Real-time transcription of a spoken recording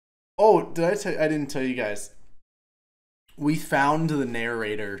Oh, I didn't tell you guys. We found the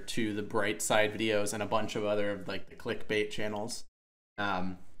narrator to the Bright Side videos and a bunch of other of like the clickbait channels.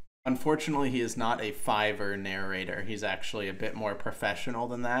 Um, Unfortunately, he is not a Fiverr narrator. He's actually a bit more professional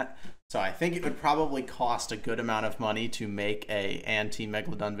than that. So I think it would probably cost a good amount of money to make a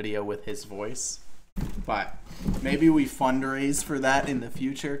anti-Megalodon video with his voice. But maybe we fundraise for that in the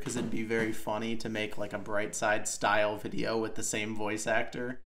future, because it'd be very funny to make like a Bright Side style video with the same voice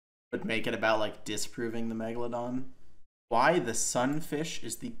actor, but make it about like disproving the Megalodon. Why the sunfish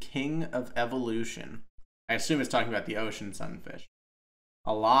is the king of evolution. I assume it's talking about the ocean sunfish.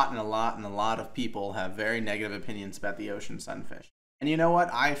 A lot of people have very negative opinions about the ocean sunfish. And you know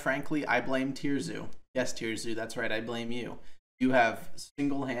what? I blame Tirzu. Yes, Tirzu, that's right, I blame you. You have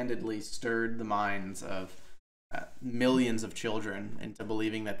single-handedly stirred the minds of millions of children into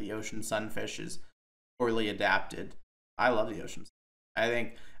believing that the ocean sunfish is poorly adapted. I love the ocean sunfish. I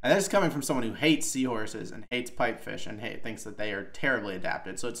think, and this is coming from someone who hates seahorses and hates pipefish and thinks that they are terribly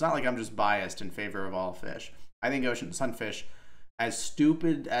adapted. So it's not like I'm just biased in favor of all fish. I think ocean sunfish, as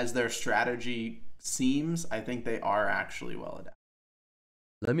stupid as their strategy seems, I think they are actually well adapted.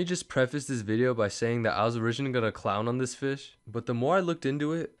 Let me just preface this video by saying that I was originally gonna clown on this fish, but the more I looked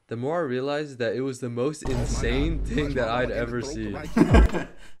into it, the more I realized that it was the most insane thing that I'd ever seen.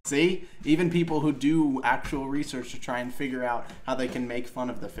 See? Even people who do actual research to try and figure out how they can make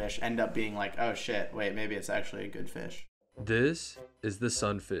fun of the fish end up being like, oh shit, wait, maybe it's actually a good fish. This is the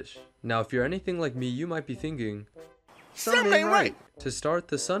sunfish. Now, if you're anything like me, you might be thinking, something ain't right. To start,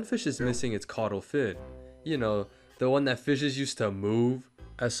 the sunfish is missing its caudal fin. You know, the one that fishes used to move.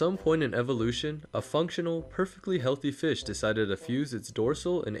 At some point in evolution, a functional, perfectly healthy fish decided to fuse its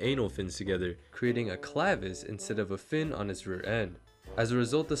dorsal and anal fins together, creating a clavis instead of a fin on its rear end. As a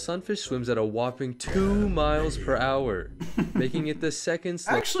result, the sunfish swims at a whopping 2 miles per hour, making it the second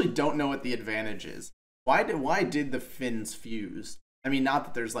I actually don't know what the advantage is. Why did the fins fuse? I mean, not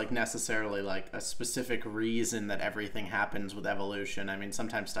that there's like necessarily like a specific reason that everything happens with evolution. I mean,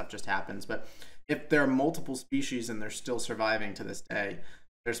 sometimes stuff just happens, but if there are multiple species and they're still surviving to this day,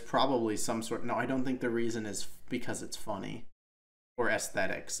 there's probably some sort. No, I don't think the reason is because it's funny or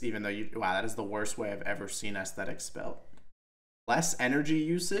aesthetics, even though wow, that is the worst way I've ever seen aesthetics spelled. Less energy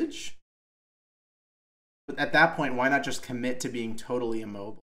usage? But at that point, why not just commit to being totally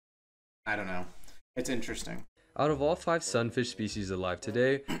immobile? I don't know. It's interesting. Out of all 5 sunfish species alive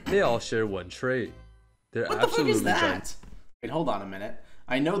today, they all share one trait. They're what absolutely the fuck is that? Wait, hold on a minute.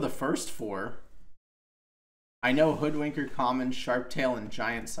 I know the first 4. I know hoodwinker, common, sharptail, and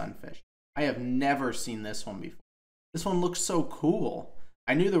giant sunfish. I have never seen this one before. This one looks so cool.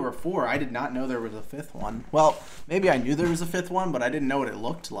 I knew there were 4. I did not know there was a 5th one. Well, maybe I knew there was a 5th one, but I didn't know what it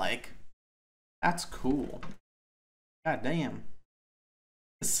looked like. That's cool. God damn.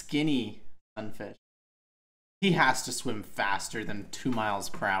 The skinny sunfish. He has to swim faster than 2 miles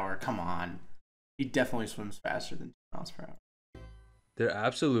per hour. Come on. He definitely swims faster than 2 miles per hour. They're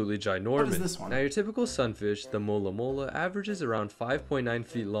absolutely ginormous. What is this one? Now, your typical sunfish, the mola mola, averages around 5.9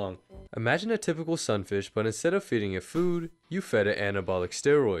 feet long. Imagine a typical sunfish, but instead of feeding it food, you fed it anabolic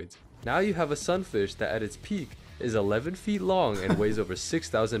steroids. Now you have a sunfish that at its peak is 11 feet long and weighs over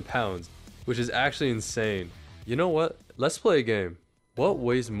 6,000 pounds, which is actually insane. You know what? Let's play a game. What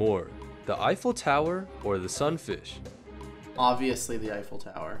weighs more, the Eiffel Tower or the sunfish? Obviously the Eiffel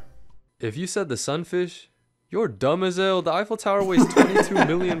Tower. If you said the sunfish, you're dumb as hell. The Eiffel Tower weighs 22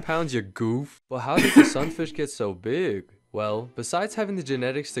 million pounds, you goof. But how did the sunfish get so big? Well, besides having the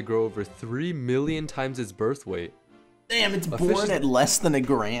genetics to grow over 3 million times its birth weight. Damn, it's born at less than a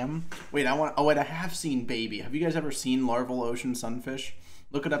gram. Wait, I have seen baby. Have you guys ever seen larval ocean sunfish?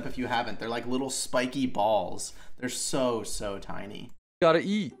 Look it up if you haven't. They're like little spiky balls. They're so tiny. Gotta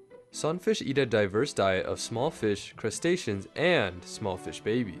eat. Sunfish eat a diverse diet of small fish, crustaceans, and small fish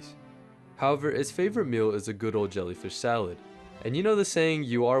babies. However, its favorite meal is a good old jellyfish salad. And you know the saying,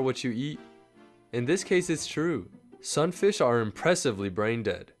 you are what you eat? In this case, it's true. Sunfish are impressively brain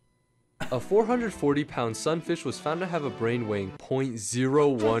dead. A 440-pound sunfish was found to have a brain weighing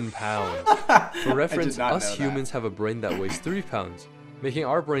 0.01 pounds. For reference, us humans have a brain that weighs 3 pounds, making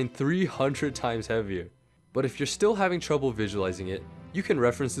our brain 300 times heavier. But if you're still having trouble visualizing it, you can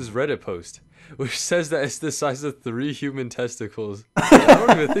reference this Reddit post, which says that it's the size of 3 human testicles. I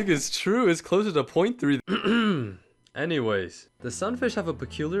don't even think it's true, it's closer to 0.3. Anyways, the sunfish have a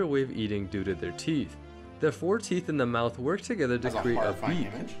peculiar way of eating due to their teeth. Their 4 teeth in the mouth work together to create a beak,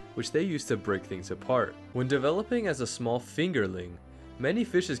 which they use to break things apart. When developing as a small fingerling, many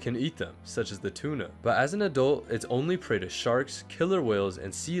fishes can eat them, such as the tuna. But as an adult, it's only prey to sharks, killer whales,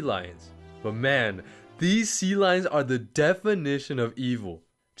 and sea lions. But man, these sea lions are the definition of evil.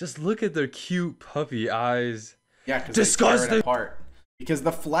 Just look at their cute puppy eyes. Yeah, because disgusting. They tear it apart. Because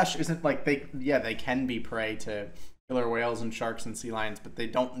the flesh isn't like they can be prey to killer whales and sharks and sea lions, but they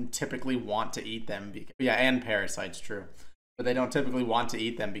don't typically want to eat them. And parasites, true. But they don't typically want to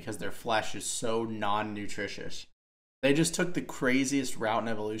eat them because their flesh is so non-nutritious. They just took the craziest route in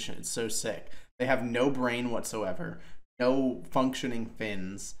evolution. It's so sick. They have no brain whatsoever, no functioning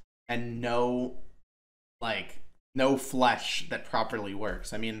fins, and no flesh that properly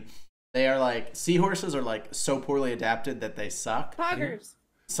works. I mean, they are like, seahorses are like so poorly adapted that they suck. Poggers.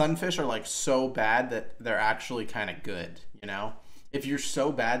 Sunfish are like so bad that they're actually kind of good, you know? If you're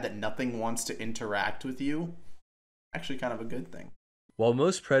so bad that nothing wants to interact with you, actually kind of a good thing. While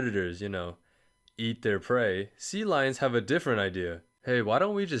most predators, eat their prey, sea lions have a different idea. Hey, why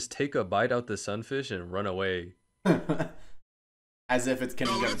don't we just take a bite out the sunfish and run away? As if it's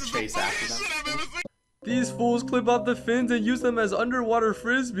gonna chase after them. These fools clip out the fins and use them as underwater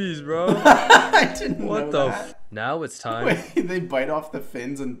frisbees, bro. I didn't know what the that. Now it's time. Wait, they bite off the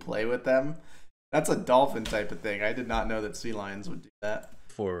fins and play with them? That's a dolphin type of thing. I did not know that sea lions would do that.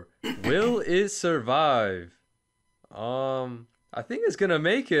 For will it survive? I think it's gonna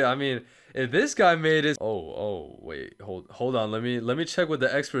make it. I mean, if this guy made it. Wait, hold on. Let me check with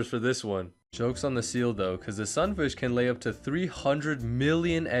the experts for this one. Joke's on the seal though, because the sunfish can lay up to 300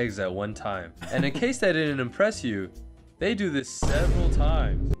 million eggs at one time. And in case that didn't impress you, they do this several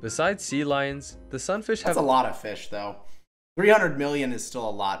times. Besides sea lions, the sunfish have. That's a lot of fish though. 300 million is still a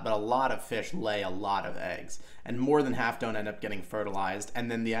lot, but a lot of fish lay a lot of eggs, and more than half don't end up getting fertilized,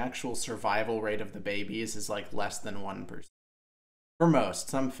 and then the actual survival rate of the babies is like less than 1%. For most,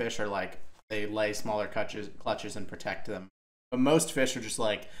 some fish are like, they lay smaller clutches and protect them, but most fish are just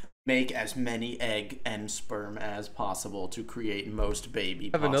like, make as many egg and sperm as possible to create most baby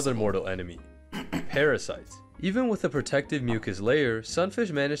have possible. Another mortal enemy, parasites. Even with a protective mucus layer,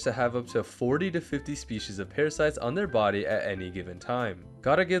 sunfish manage to have up to 40 to 50 species of parasites on their body at any given time.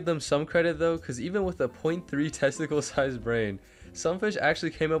 Gotta give them some credit though, cause even with a 0.3 testicle sized brain, sunfish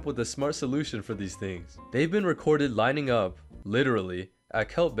actually came up with a smart solution for these things. They've been recorded lining up, literally, at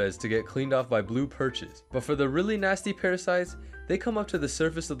kelp beds to get cleaned off by blue perches. But for the really nasty parasites, they come up to the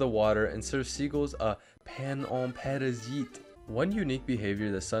surface of the water and serve seagulls a pan en parasite. One unique behavior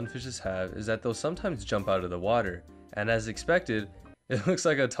that sunfishes have is that they'll sometimes jump out of the water, and as expected, it looks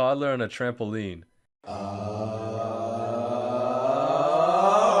like a toddler on a trampoline.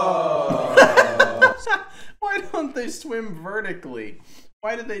 Why don't they swim vertically?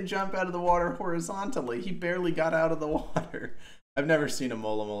 Why did they jump out of the water horizontally? He barely got out of the water. I've never seen a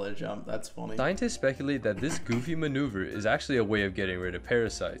mola jump. That's funny. Scientists speculate that this goofy maneuver is actually a way of getting rid of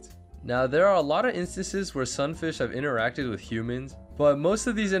parasites. Now, there are a lot of instances where sunfish have interacted with humans, but most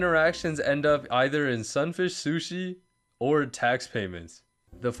of these interactions end up either in sunfish sushi or tax payments.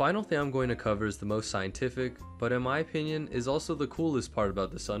 The final thing I'm going to cover is the most scientific, but in my opinion is also the coolest part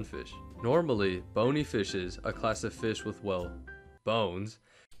about the sunfish. Normally, bony fishes, a class of fish with, well, bones.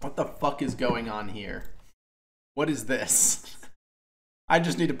 What the fuck is going on here? What is this? I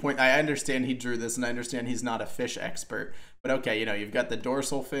just need to point, I understand he drew this and I understand he's not a fish expert, but okay, you've got the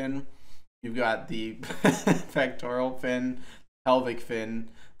dorsal fin, you've got the pectoral fin, pelvic fin,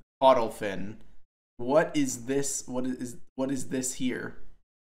 caudal fin. What is this? What is this here?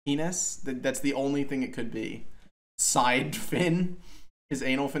 Penis? That's the only thing it could be. Side fin? His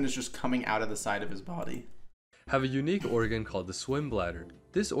anal fin is just coming out of the side of his body. Have a unique organ called the swim bladder.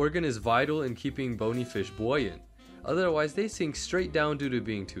 This organ is vital in keeping bony fish buoyant. Otherwise, they sink straight down due to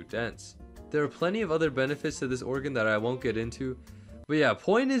being too dense. There are plenty of other benefits to this organ that I won't get into. But yeah,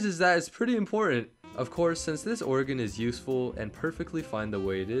 point is that it's pretty important. Of course, since this organ is useful and perfectly fine the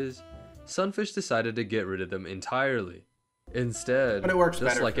way it is, sunfish decided to get rid of them entirely. Instead, but it works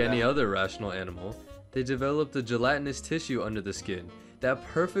just like any them. other rational animal, they developed a gelatinous tissue under the skin that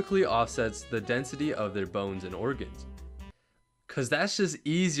perfectly offsets the density of their bones and organs. Cause that's just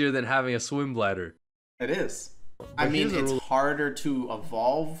easier than having a swim bladder. It is. I mean, it's harder to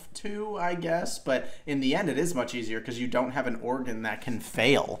evolve to, I guess, but in the end, it is much easier because you don't have an organ that can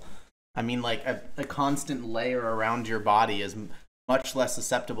fail. I mean, like, a constant layer around your body is much less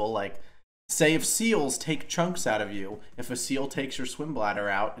susceptible. Like, say if seals take chunks out of you, if a seal takes your swim bladder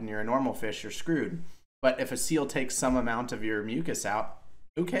out and you're a normal fish, you're screwed. But if a seal takes some amount of your mucus out,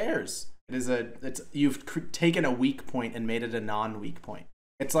 who cares? You've taken a weak point and made it a non-weak point.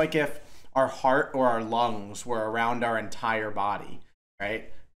 It's like if our heart or our lungs were around our entire body,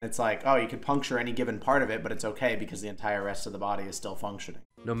 right? It's like, oh, you could puncture any given part of it, but it's okay because the entire rest of the body is still functioning.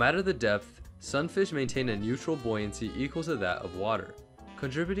 No matter the depth, sunfish maintain a neutral buoyancy equal to that of water,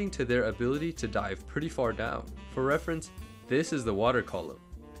 contributing to their ability to dive pretty far down. For reference, this is the water column.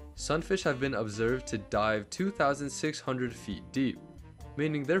 sunfish have been observed to dive 2,600 feet deep,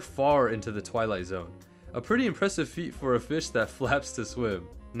 meaning they're far into the twilight zone. A pretty impressive feat for a fish that flaps to swim.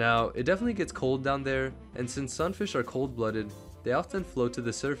 Now, it definitely gets cold down there, and since sunfish are cold-blooded, they often float to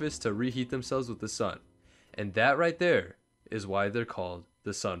the surface to reheat themselves with the sun. And that right there is why they're called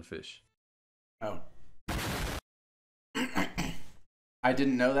the sunfish. Oh. I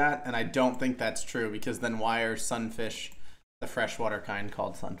didn't know that, and I don't think that's true, because then why are sunfish the freshwater kind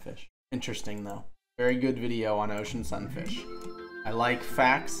called sunfish? Interesting, though. Very good video on ocean sunfish. I like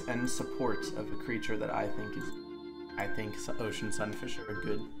facts and support of a creature that I think ocean sunfish are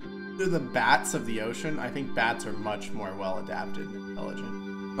good. They're the bats of the ocean. I think bats are much more well adapted and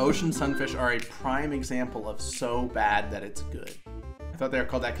intelligent. Ocean sunfish are a prime example of so bad that it's good. I thought they were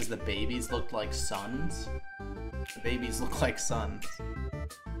called that because the babies looked like suns. The babies look like suns.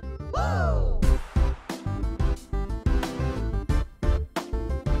 Woo!